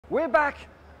We're back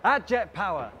at Jet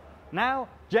Power. Now,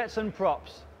 jets and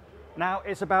props. Now,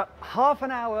 it's about half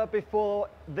an hour before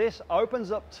this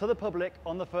opens up to the public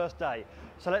on the first day.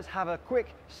 So let's have a quick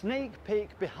sneak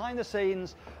peek behind the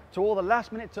scenes to all the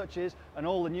last minute touches and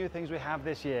all the new things we have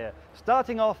this year.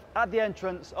 Starting off at the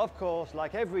entrance, of course,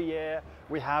 like every year,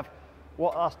 we have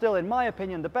what are still, in my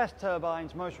opinion, the best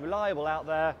turbines, most reliable out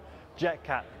there,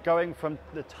 JetCat, going from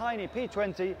the tiny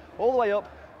P20 all the way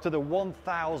up to the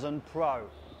 1000 Pro.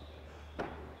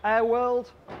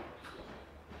 Airworld,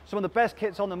 some of the best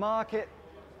kits on the market,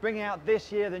 bringing out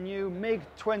this year the new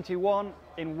MiG-21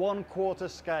 in 1/4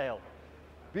 scale.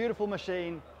 Beautiful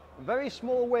machine, very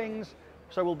small wings,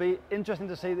 so will be interesting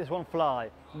to see this one fly.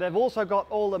 They've also got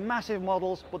all the massive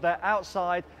models, but they're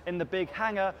outside in the big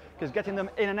hangar, because getting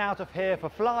them in and out of here for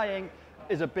flying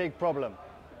is a big problem.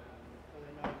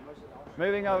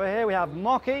 Moving over here, we have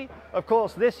Mocky. Of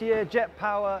course, this year Jet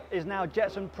Power is now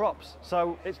jets and props,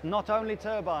 so it's not only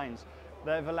turbines.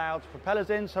 They've allowed propellers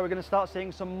in, so we're going to start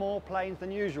seeing some more planes than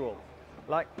usual.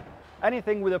 Like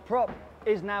anything with a prop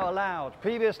is now allowed.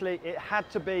 Previously, it had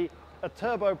to be a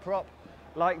turbo prop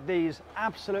like these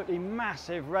absolutely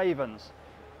massive Ravens.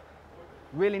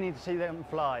 Really need to see them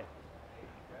fly.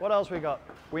 What else we got?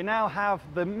 We now have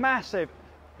the massive,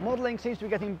 modeling seems to be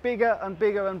getting bigger and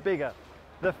bigger and bigger.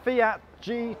 The Fiat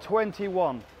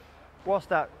G21. What's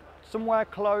that? Somewhere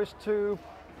close to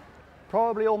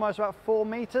probably almost about 4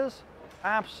 meters.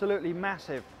 Absolutely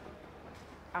massive.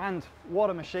 And what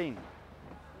a machine.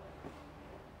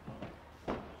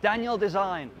 Daniel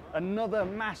Design, another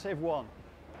massive one.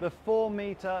 The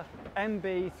 4-meter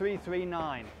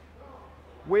MB339.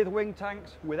 With wing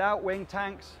tanks, without wing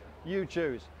tanks, you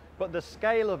choose. But the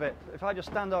scale of it, if I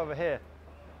just stand over here,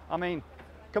 I mean,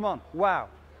 come on, wow.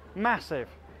 Massive.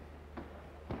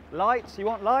 Lights, you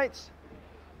want lights?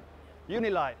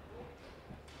 Unilight.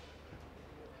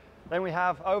 Then we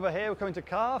have over here, we're coming to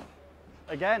Calf.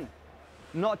 Again,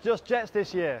 not just jets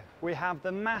this year. We have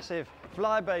the massive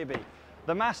Flybaby,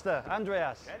 the Master,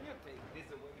 Andreas. Can you take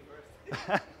this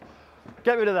away first?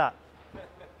 Get rid of that.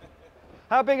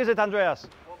 How big is it, Andreas?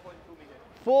 4.2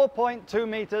 meters. 4.2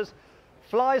 meters.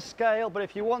 Flies scale, but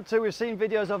if you want to, we've seen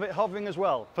videos of it hovering as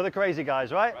well, for the crazy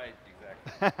guys, right? Right,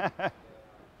 exactly.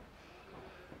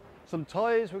 Some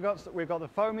toys, we've got the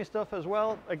foamy stuff as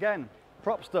well. Again,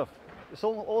 prop stuff. This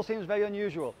all seems very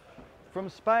unusual. From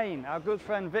Spain, our good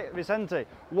friend Vicente,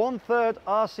 1/3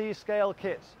 RC scale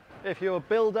kits. If you're a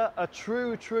builder, a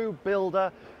true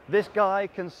builder, this guy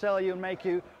can sell you and make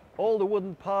you all the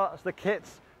wooden parts, the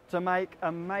kits, to make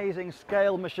amazing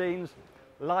scale machines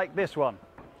like this one.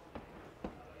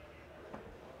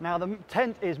 Now the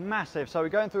tent is massive, so we're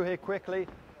going through here quickly.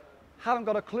 Haven't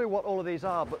got a clue what all of these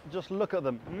are, but just look at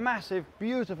them. Massive,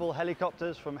 beautiful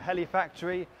helicopters from Heli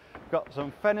Factory. Got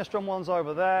some Fenestron ones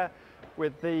over there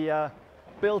with the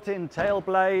built-in tail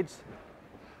blades.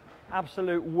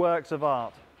 Absolute works of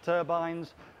art.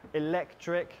 Turbines,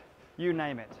 electric, you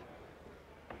name it.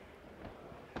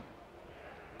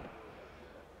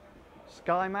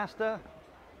 Skymaster,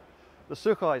 the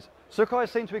Sukhois. Sukhois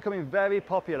seem to be becoming very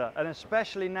popular, and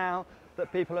especially now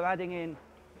that people are adding in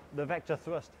the vector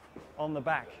thrust on the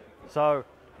back. So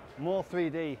more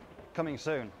 3D coming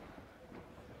soon.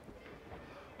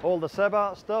 All the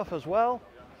Sebart stuff as well.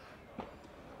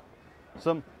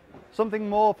 Something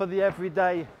more for the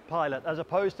everyday pilot, as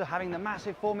opposed to having the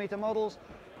massive 4-meter models.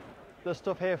 There's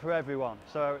stuff here for everyone.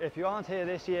 So if you aren't here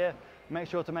this year, make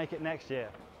sure to make it next year.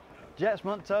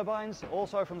 Jetsmunt turbines,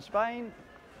 also from Spain,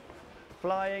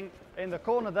 flying in the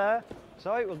corner there.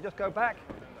 So we'll just go back.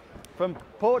 From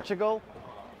Portugal,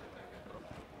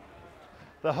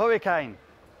 the Hurricane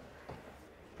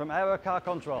from Aerocar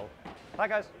Control. Hi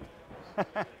guys.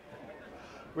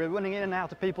 We're running in and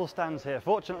out of people's stands here.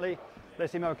 Fortunately, they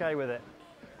seem okay with it.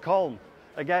 Colm,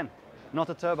 again, not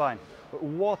a turbine, but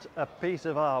what a piece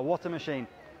of art, what a machine.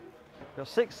 Got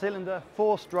 6-cylinder,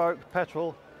 4-stroke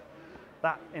petrol.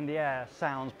 That in the air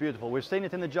sounds beautiful. We've seen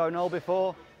it in the Joe Knoll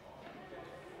before.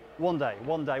 One day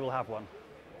we'll have one.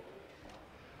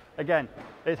 Again,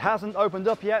 it hasn't opened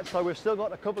up yet, so we've still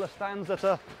got a couple of stands that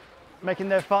are making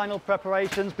their final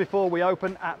preparations before we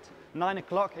open at 9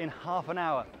 o'clock in half an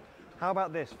hour. How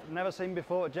about this? Never seen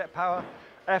before at Jet Power,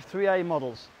 F3A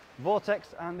models.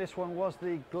 Vortex, and this one was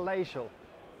the Glacial.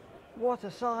 What a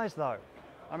size though.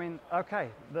 I mean, okay,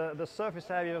 the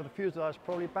surface area of the fuselage is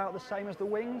probably about the same as the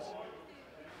wings.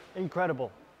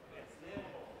 Incredible.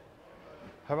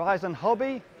 Horizon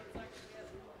Hobby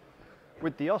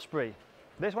with the Osprey.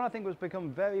 This one I think has become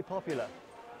very popular.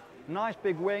 Nice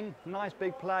big wing, nice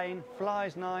big plane,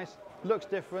 flies nice, looks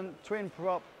different, twin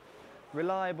prop,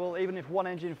 reliable, even if one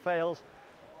engine fails,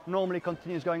 normally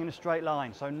continues going in a straight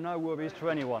line, so no worries to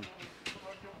anyone.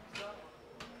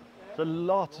 There's a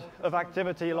lot of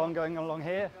activity going along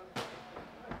here.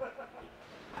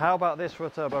 How about this for a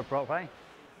turboprop, eh?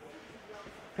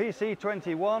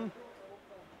 PC21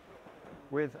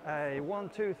 with a 1,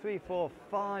 2, 3, 4,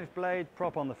 5 blade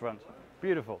prop on the front.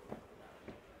 Beautiful.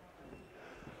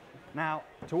 Now,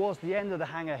 towards the end of the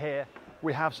hangar here,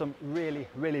 we have some really,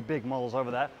 really big models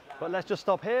over there. But let's just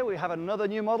stop here. We have another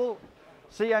new model,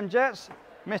 CM Jets,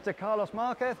 Mr. Carlos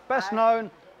Marquez, best known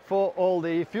for all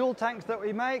the fuel tanks that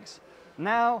he makes,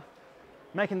 now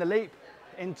making the leap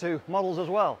into models as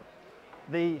well.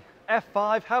 The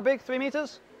F5, how big? 3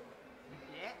 meters?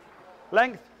 Yeah.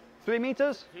 Length? 3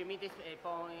 meters? 3 meters,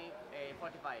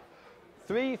 45.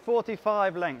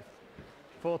 345 length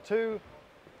for 200,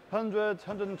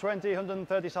 120,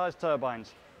 130 size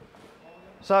turbines.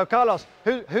 So Carlos,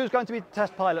 who's going to be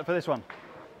test pilot for this one?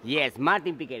 Yes,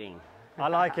 Martin Pickering. I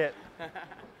like it.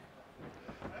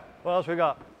 What else we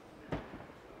got?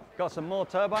 Got some more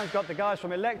turbines, got the guys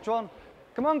from Electron.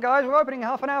 Come on guys, we're opening in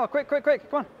half an hour. Quick, quick, quick,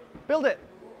 come on, build it.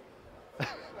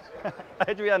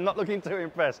 Adrian not looking too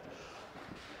impressed.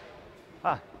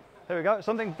 Ah, here we go,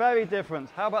 something very different.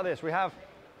 How about this? We have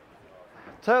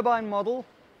turbine model,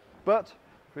 but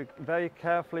we very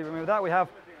carefully remove that. We have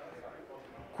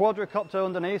quadricopter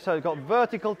underneath, so we've got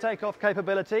vertical takeoff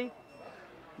capability.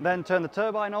 Then turn the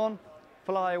turbine on,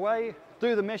 fly away,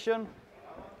 do the mission,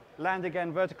 land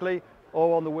again vertically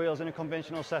or on the wheels in a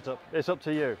conventional setup. It's up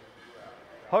to you.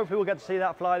 Hopefully we'll get to see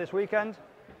that fly this weekend.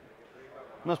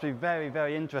 Must be very,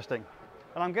 very interesting.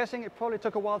 And I'm guessing it probably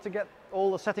took a while to get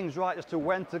all the settings right as to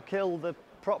when to kill the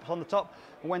props on the top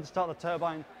and when to start the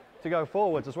turbine to go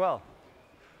forwards as well.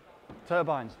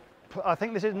 Turbines. I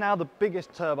think this is now the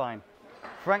biggest turbine.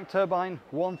 Frank turbine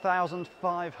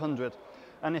 1,500.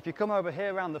 And if you come over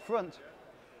here around the front,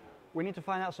 we need to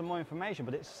find out some more information,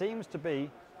 but it seems to be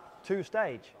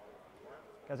 2-stage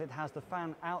because it has the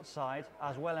fan outside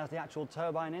as well as the actual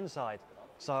turbine inside.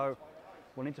 So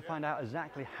we'll need to find out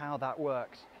exactly how that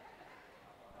works.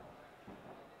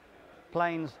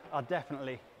 Planes are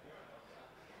definitely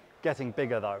getting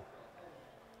bigger though.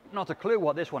 Not a clue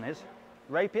what this one is.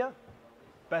 Rapier,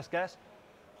 best guess.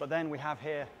 But then we have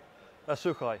here a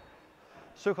Sukhoi.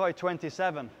 Sukhoi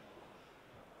 27.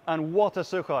 And what a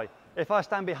Sukhoi. If I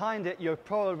stand behind it, you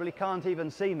probably can't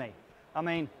even see me. I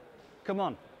mean, come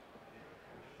on.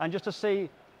 And just to see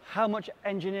how much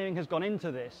engineering has gone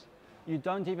into this, you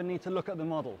don't even need to look at the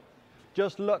model.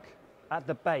 Just look at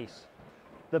the base.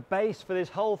 The base for this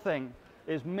whole thing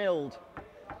is milled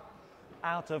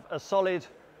out of a solid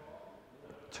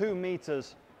 2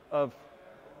 meters of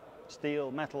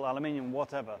steel, metal, aluminium,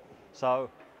 whatever.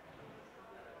 So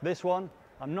this one,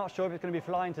 I'm not sure if it's going to be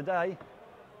flying today.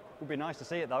 Would be nice to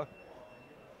see it though.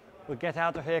 We'll get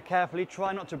out of here carefully,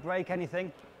 try not to break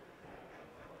anything.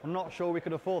 I'm not sure we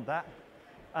could afford that.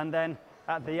 And then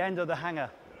at the end of the hangar,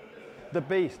 the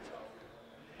beast.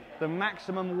 The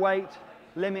maximum weight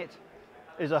limit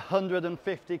is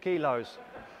 150 kilos.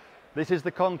 This is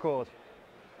the Concorde.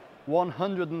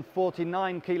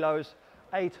 149 kilos,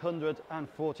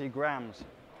 840 grams.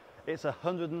 It's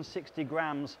 160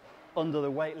 grams under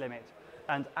the weight limit.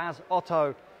 And as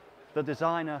Otto, the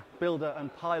designer, builder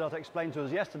and pilot explained to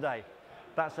us yesterday,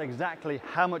 that's exactly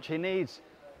how much he needs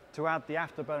to add the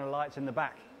afterburner lights in the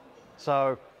back.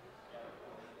 So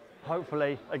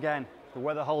hopefully, again, the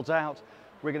weather holds out,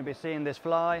 we're going to be seeing this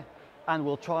fly, and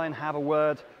we'll try and have a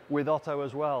word with Otto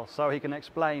as well so he can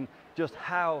explain just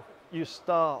how you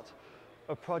start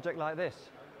a project like this.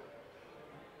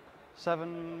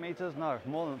 7 meters? No,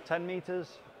 more than 10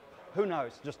 meters? Who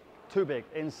knows? Just too big,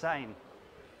 insane.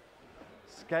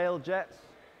 Scale jets,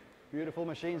 beautiful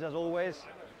machines as always.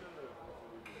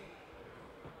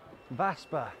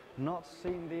 Vasper, not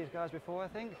seen these guys before I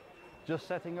think. Just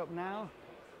setting up now.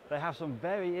 They have some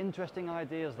very interesting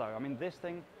ideas though. I mean, this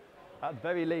thing at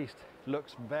very least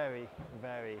looks very,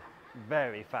 very,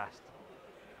 very fast.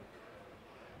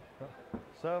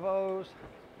 Servos,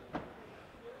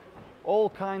 all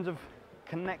kinds of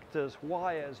connectors,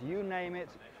 wires, you name it,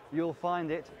 you'll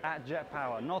find it at Jet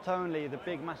Power. Not only the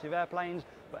big massive airplanes,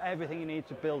 but everything you need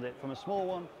to build it, from a small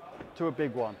one to a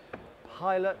big one.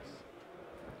 Pilots,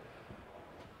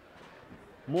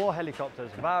 more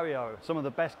helicopters, Vario, some of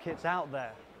the best kits out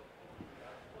there.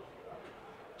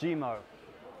 Gmo,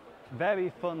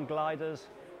 very fun gliders,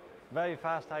 very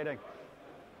fast. How you doing?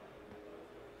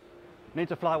 Need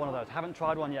to fly one of those. Haven't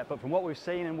tried one yet, but from what we've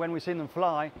seen and when we've seen them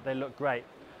fly, they look great.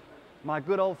 My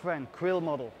good old friend, Krill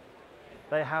model.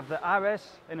 They have the Ares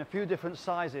in a few different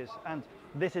sizes, and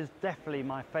this is definitely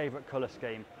my favorite color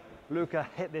scheme. Luca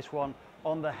hit this one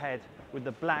on the head with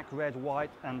the black, red,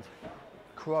 white and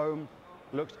chrome.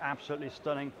 Looks absolutely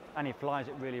stunning, and he flies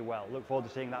it really well. Look forward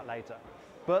to seeing that later.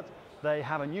 But they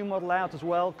have a new model out as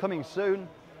well, coming soon,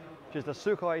 which is the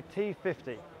Sukhoi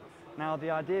T-50. Now the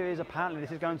idea is apparently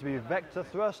this is going to be vector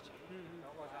thrust,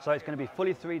 so it's going to be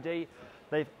fully 3D.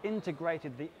 They've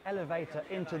integrated the elevator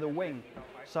into the wing,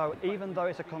 so even though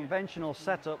it's a conventional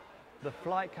setup, the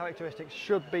flight characteristics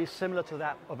should be similar to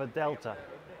that of a Delta.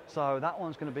 So that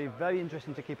one's going to be very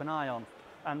interesting to keep an eye on.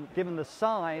 And given the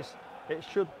size, it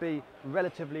should be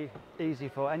relatively easy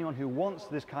for anyone who wants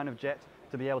this kind of jet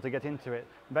to be able to get into it.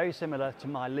 Very similar to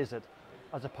my Lizard,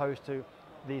 as opposed to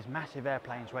these massive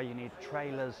airplanes where you need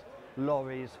trailers,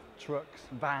 lorries, trucks,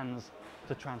 vans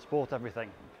to transport everything.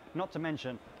 Not to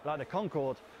mention, like the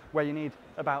Concorde, where you need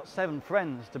about 7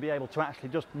 friends to be able to actually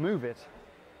just move it.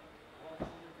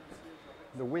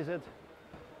 The Wizard,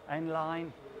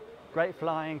 N-Line, great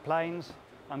flying planes.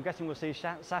 I'm guessing we'll see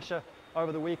Sasha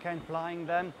over the weekend flying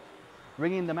them,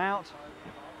 ringing them out.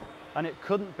 And it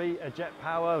couldn't be a jet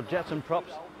power, jets and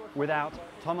props without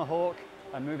Tomahawk.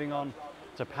 And moving on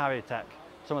to Paritech.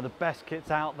 Some of the best kits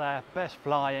out there, best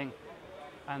flying,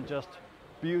 and just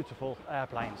beautiful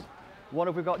airplanes. What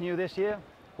have we got new this year?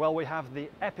 Well, we have the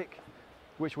Epic,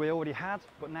 which we already had,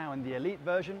 but now in the Elite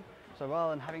version. So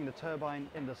rather than having the turbine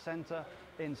in the center,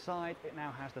 inside, it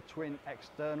now has the twin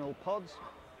external pods.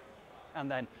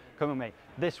 And then, come with me,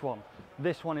 this one.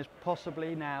 This one is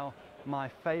possibly now my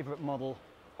favorite model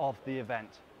of the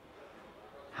event.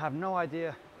 Have no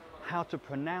idea how to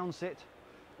pronounce it.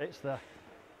 It's the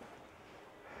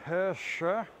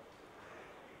Hirscher.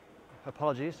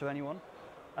 Apologies to anyone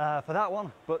for that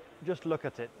one, but just look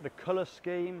at it. The color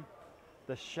scheme,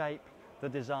 the shape, the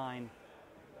design.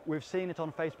 We've seen it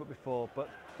on Facebook before, but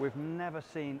we've never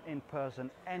seen in person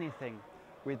anything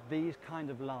with these kind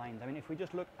of lines. I mean, if we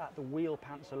just look at the wheel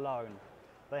pants alone,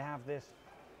 they have this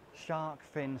shark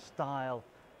fin style,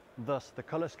 thus the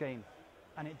color scheme,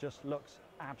 and it just looks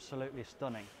absolutely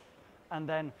stunning. And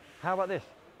then, how about this?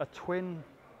 A twin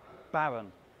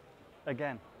Baron.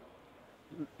 Again,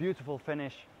 beautiful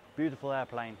finish, beautiful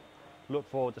airplane. Look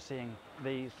forward to seeing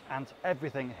these and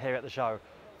everything here at the show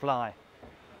fly.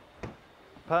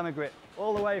 Permagrit,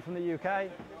 all the way from the UK.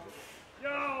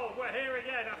 Yo, we're here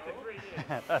again after 3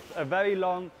 years. That's a very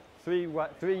long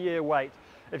three-year wait.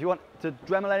 If you want to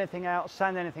Dremel anything out,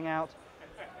 sand anything out,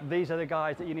 these are the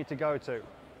guys that you need to go to.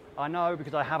 I know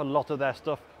because I have a lot of their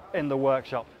stuff in the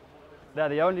workshop. They're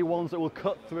the only ones that will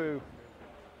cut through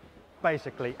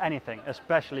basically anything,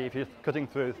 especially if you're cutting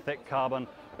through thick carbon,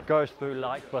 goes through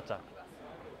like butter.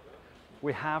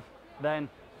 We have then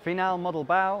Final Model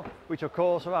Bow, which of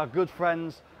course are our good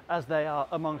friends, as they are,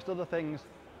 amongst other things,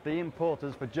 the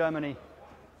importers for Germany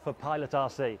for Pilot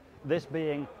RC. This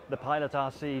being the Pilot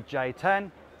RC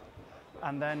J10,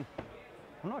 and then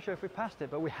I'm not sure if we passed it,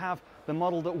 but we have the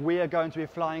model that we are going to be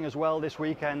flying as well this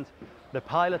weekend, the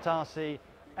Pilot RC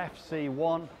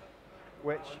FC1,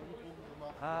 which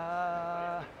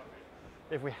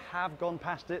if we have gone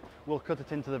past it, we'll cut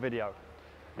it into the video.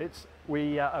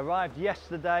 We arrived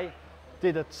yesterday,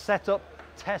 did a setup,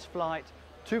 test flight,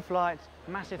 2 flights,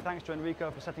 massive thanks to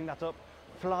Enrico for setting that up,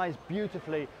 flies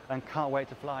beautifully and can't wait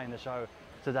to fly in the show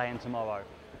today and tomorrow.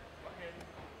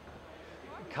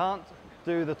 Can't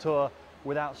do the tour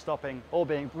without stopping or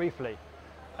being briefly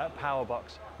at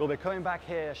Powerbox. We'll be coming back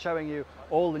here showing you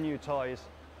all the new toys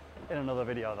in another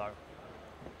video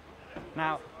though.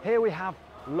 Now here we have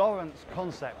Lawrence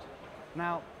Concept.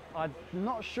 Now I'm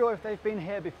not sure if they've been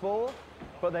here before,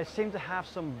 but they seem to have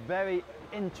some very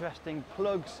interesting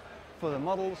plugs for the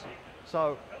models.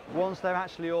 So once they're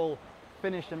actually all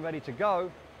finished and ready to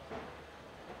go,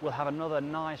 we'll have another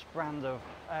nice brand of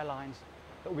airlines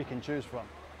that we can choose from.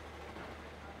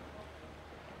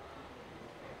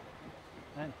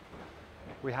 Then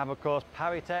we have, of course,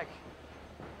 Paritech,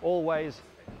 always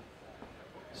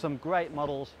some great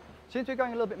models. Seems to be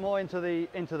going a little bit more into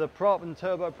the prop and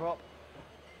turboprop.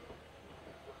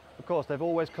 Of course, they've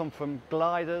always come from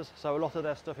gliders, so a lot of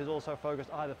their stuff is also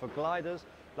focused either for gliders,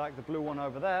 like the blue one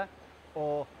over there,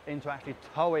 or into actually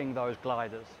towing those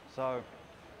gliders. So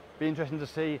be interesting to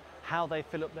see how they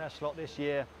fill up their slot this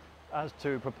year as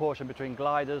to proportion between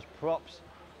gliders, props,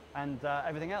 and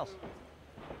everything else.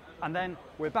 And then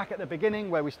we're back at the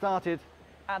beginning where we started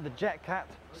at the JetCat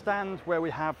stand, where we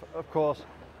have, of course,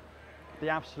 the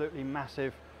absolutely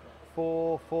massive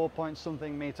 4 point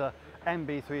something meter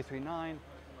MB339,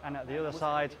 and at the other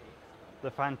side, the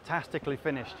fantastically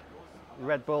finished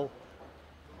Red Bull,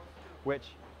 which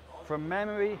from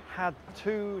memory had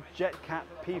 2 JetCat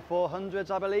P400s,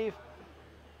 I believe.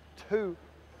 2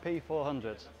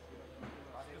 P400s.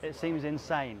 it seems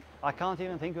insane. I can't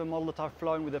even think of a model that I've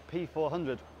flown with a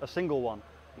P400, a single one.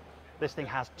 This thing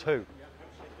has 2.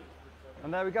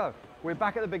 And there we go. We're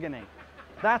back at the beginning.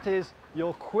 That is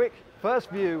your quick first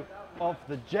view of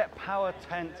the Jet Power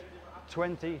Tent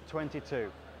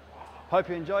 2022. Hope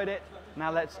you enjoyed it.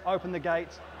 Now let's open the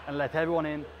gates and let everyone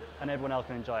in and everyone else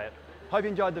can enjoy it. Hope you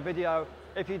enjoyed the video.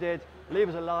 If you did, leave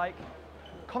us a like.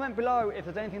 Comment below if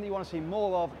there's anything that you want to see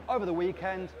more of over the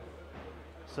weekend.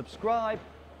 Subscribe,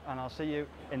 and I'll see you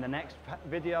in the next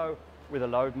video with a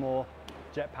load more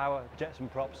Jet Power, Jets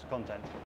and Props content.